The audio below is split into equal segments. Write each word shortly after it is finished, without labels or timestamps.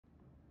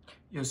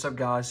Yo, what's up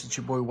guys, it's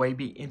your boy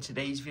Wavy. In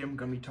today's video, I'm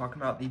going to be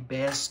talking about the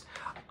best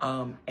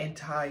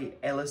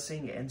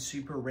anti-aliasing and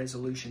super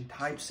resolution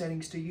type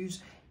settings to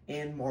use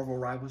in Marvel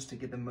Rivals to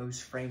get the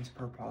most frames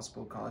per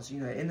possible cause.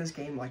 You know, in this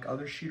game, like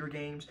other shooter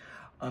games,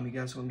 you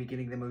guys want to be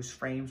getting the most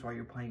frames while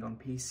you're playing on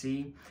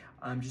PC,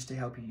 just to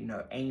help you, you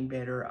know, aim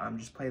better,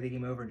 just play the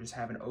game over and just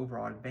have an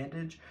overall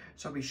advantage.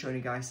 So I'll be showing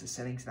you guys the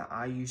settings that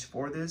I use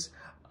for this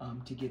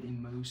to get the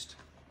most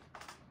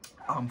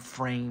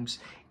frames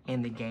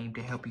in the game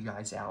to help you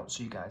guys out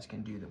so you guys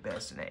can do the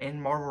best.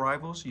 In Marvel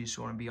Rivals, you just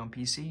want to be on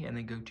PC and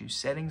then go to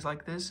settings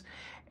like this,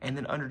 and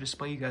then under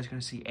display you guys are going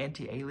to see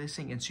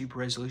anti-aliasing and super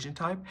resolution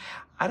type.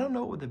 I don't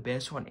know what the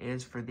best one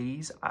is for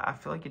these. I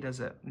feel like it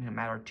doesn't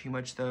matter too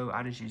much though.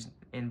 I just use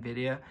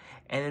NVIDIA.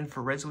 And then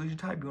for resolution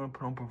type, you want to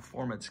put on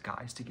performance,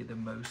 guys, to get the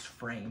most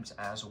frames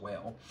as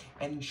well.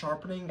 And in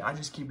sharpening, I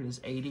just keep it as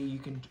 80. You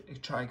can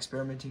try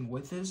experimenting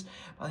with this.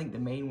 I think the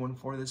main one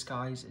for this,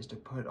 guys, is to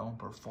put on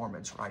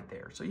performance right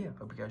there. So yeah,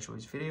 hope you guys enjoyed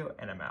this video,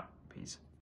 and I'm out. Peace.